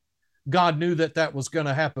 Absolutely. God knew that that was going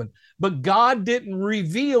to happen. But God didn't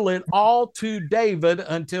reveal it all to David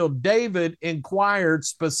until David inquired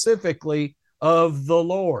specifically of the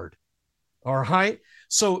Lord. All right.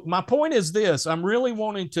 So my point is this, I'm really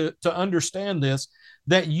wanting to understand this,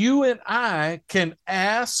 that you and I can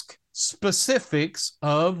ask specifics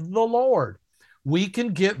of the Lord. We can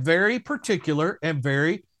get very particular and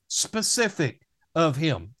very specific of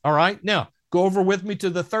him. All right. Now go over with me to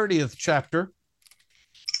the 30th chapter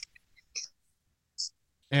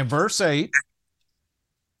and verse 8.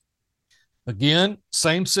 Again,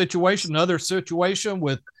 same situation, another situation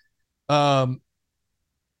with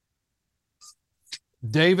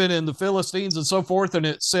David and the Philistines and so forth. And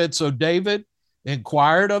it said, so David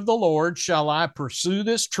inquired of the Lord, shall I pursue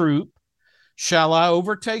this troop? Shall I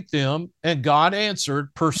overtake them? And God answered,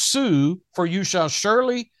 pursue, for you shall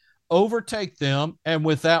surely overtake them, and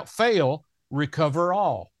without fail recover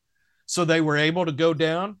all. So they were able to go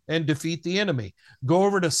down and defeat the enemy. Go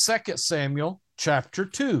over to 2 Samuel chapter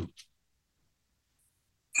 2.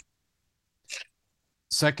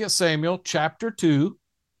 2 Samuel chapter 2.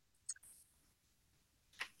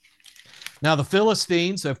 Now the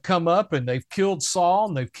Philistines have come up and they've killed Saul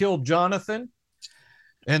and they've killed Jonathan.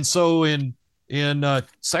 And so in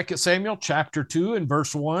 2 Samuel chapter 2 and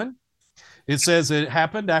verse 1, it says, it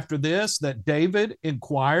happened after this that David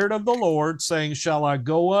inquired of the Lord, saying, shall I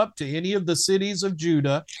go up to any of the cities of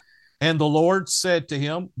Judah? And the Lord said to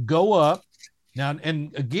him, go up. Now,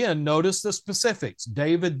 and again, notice the specifics.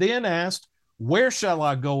 David then asked, where shall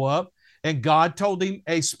I go up? And God told him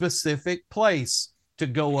a specific place to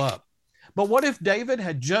go up. But what if David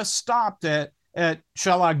had just stopped at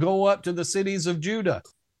shall I go up to the cities of Judah?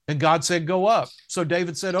 And God said, go up. So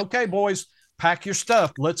David said, okay, boys, pack your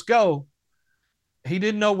stuff. Let's go. He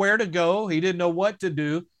didn't know where to go. He didn't know what to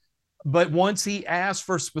do. But once he asked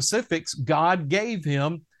for specifics, God gave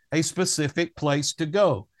him a specific place to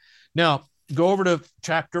go. Now, go over to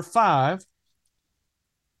chapter 5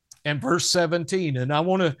 and verse 17. And I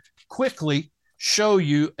want to quickly show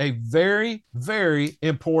you a very, very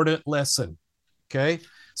important lesson. Okay.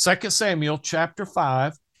 2 Samuel chapter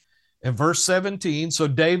 5 and verse 17. So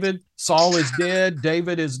Saul is dead.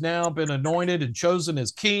 David has now been anointed and chosen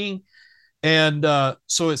as king. And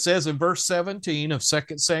so it says in verse 17 of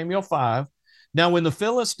 2 Samuel 5, now when the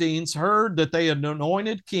Philistines heard that they had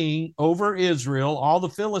anointed king over Israel, all the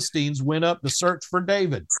Philistines went up to search for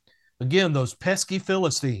David. Again, those pesky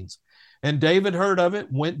Philistines. And David heard of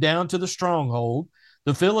it, went down to the stronghold.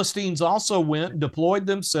 The Philistines also went and deployed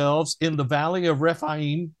themselves in the valley of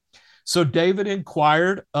Rephaim. So David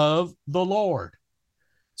inquired of the Lord,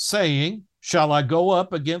 saying, shall I go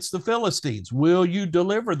up against the Philistines? Will you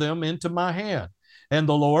deliver them into my hand? And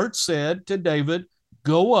the Lord said to David,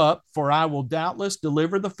 go up, for I will doubtless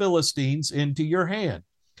deliver the Philistines into your hand.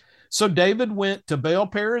 So David went to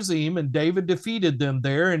Baal-perazim, and David defeated them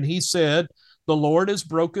there. And he said, the Lord has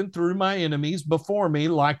broken through my enemies before me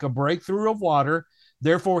like a breakthrough of water.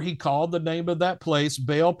 Therefore he called the name of that place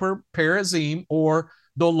Baal-perazim, or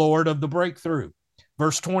the Lord of the breakthrough.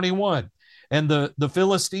 Verse 21. And the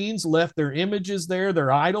Philistines left their images there,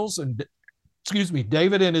 their idols, and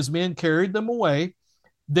David and his men carried them away.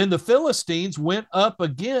 Then the Philistines went up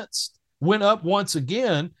once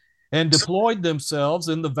again and deployed themselves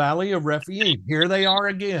in the valley of Rephaim. Here they are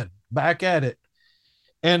again, back at it.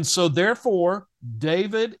 And so therefore,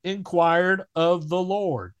 David inquired of the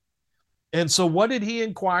Lord. And so what did he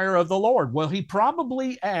inquire of the Lord? Well, he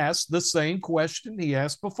probably asked the same question he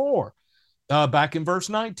asked before. Back in verse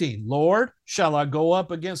 19, Lord, shall I go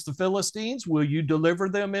up against the Philistines? Will you deliver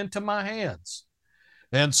them into my hands?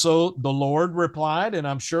 And so the Lord replied, and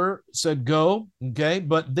I'm sure said, go. Okay.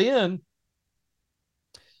 But then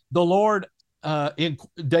the Lord,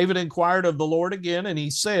 David inquired of the Lord again, and he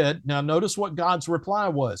said, now notice what God's reply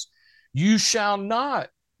was. You shall not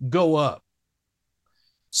go up.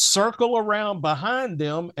 Circle around behind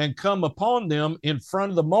them and come upon them in front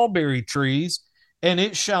of the mulberry trees. And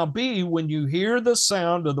it shall be when you hear the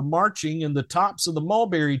sound of the marching in the tops of the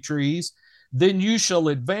mulberry trees, then you shall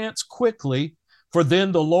advance quickly, for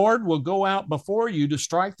then the Lord will go out before you to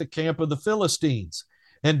strike the camp of the Philistines.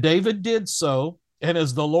 And David did so, and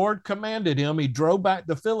as the Lord commanded him, he drove back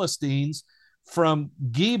the Philistines from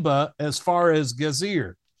Geba as far as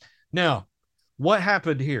Gezer. Now, what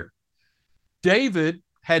happened here? David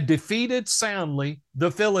had defeated soundly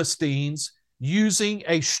the Philistines using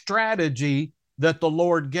a strategy that the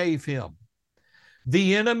Lord gave him.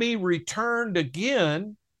 The enemy returned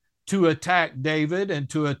again to attack David and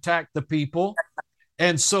to attack the people.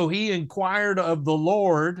 And so he inquired of the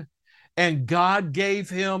Lord, and God gave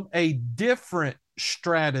him a different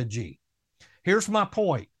strategy. Here's my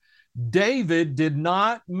point. David did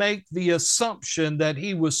not make the assumption that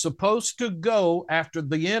he was supposed to go after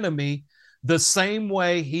the enemy the same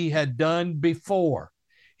way he had done before.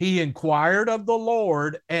 He inquired of the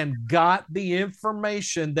Lord and got the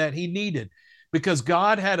information that he needed, because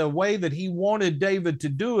God had a way that he wanted David to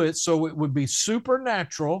do it so it would be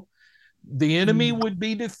supernatural. The enemy would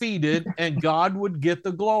be defeated and God would get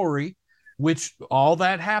the glory, which all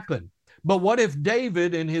that happened. But what if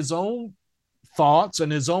David, in his own thoughts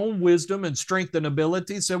and his own wisdom and strength and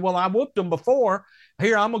ability, said, well, I whooped him before.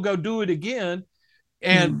 Here, I'm going to go do it again.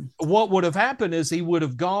 And what would have happened is he would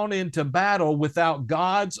have gone into battle without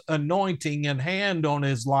God's anointing and hand on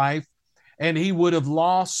his life, and he would have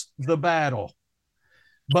lost the battle.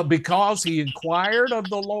 But because he inquired of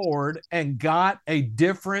the Lord and got a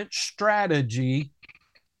different strategy,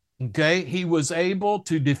 okay, he was able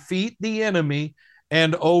to defeat the enemy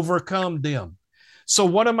and overcome them. So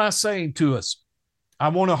what am I saying to us? I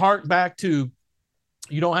want to hark back to,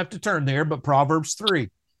 you don't have to turn there, but Proverbs 3.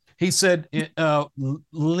 He said,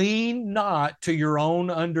 lean not to your own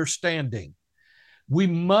understanding. We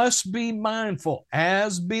must be mindful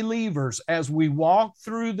as believers, as we walk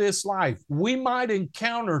through this life. We might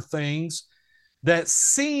encounter things that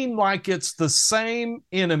seem like it's the same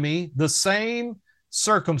enemy, the same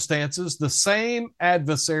circumstances, the same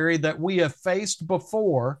adversary that we have faced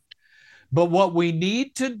before. But what we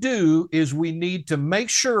need to do is we need to make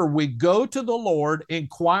sure we go to the Lord,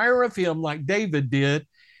 inquire of Him like David did,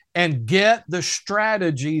 and get the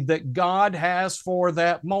strategy that God has for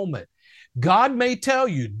that moment. God may tell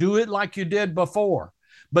you, do it like you did before,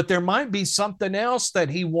 but there might be something else that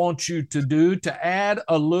He wants you to do to add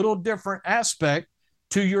a little different aspect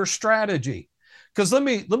to your strategy. Because let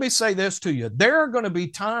me say this to you. There are going to be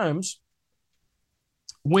times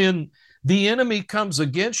when the enemy comes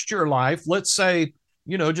against your life. Let's say,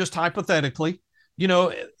 just hypothetically,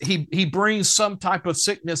 he brings some type of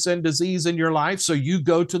sickness and disease in your life. So you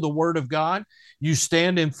go to the Word of God, you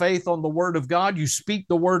stand in faith on the Word of God, you speak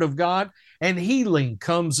the Word of God, and healing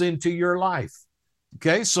comes into your life.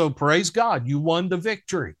 Okay, so praise God, you won the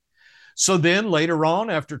victory. So then later on,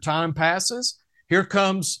 after time passes, here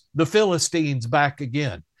comes the Philistines back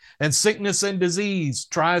again, and sickness and disease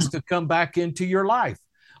tries to come back into your life.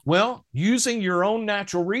 Well, using your own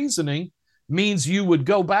natural reasoning means you would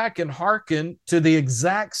go back and hearken to the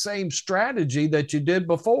exact same strategy that you did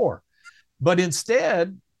before. But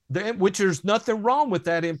instead, which there's nothing wrong with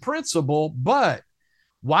that in principle, but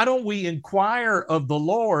why don't we inquire of the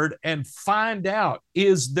Lord and find out,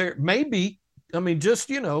 is there maybe,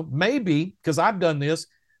 maybe, because I've done this,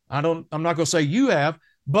 I'm not going to say you have,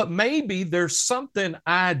 but maybe there's something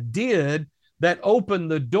I did that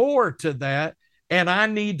opened the door to that, and I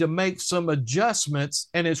need to make some adjustments,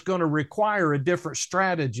 and it's going to require a different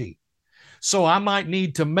strategy. So I might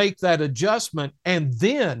need to make that adjustment and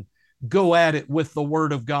then go at it with the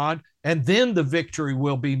Word of God, and then the victory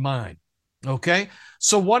will be mine. Okay?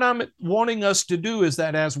 So what I'm wanting us to do is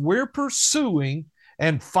that as we're pursuing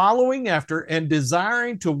and following after and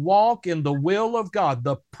desiring to walk in the will of God,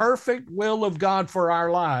 the perfect will of God for our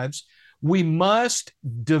lives, we must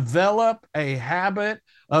develop a habit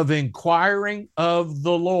of inquiring of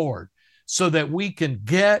the Lord so that we can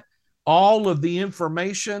get all of the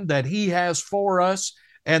information that He has for us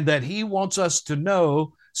and that He wants us to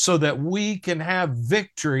know so that we can have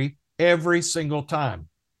victory every single time.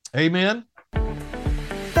 Amen.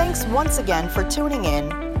 Thanks once again for tuning in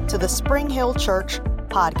to the Spring Hill Church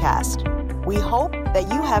podcast. We hope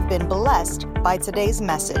that you have been blessed by today's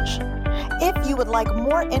message. If you would like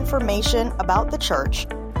more information about the church,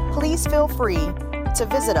 please feel free to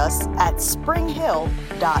visit us at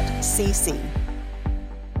springhill.cc.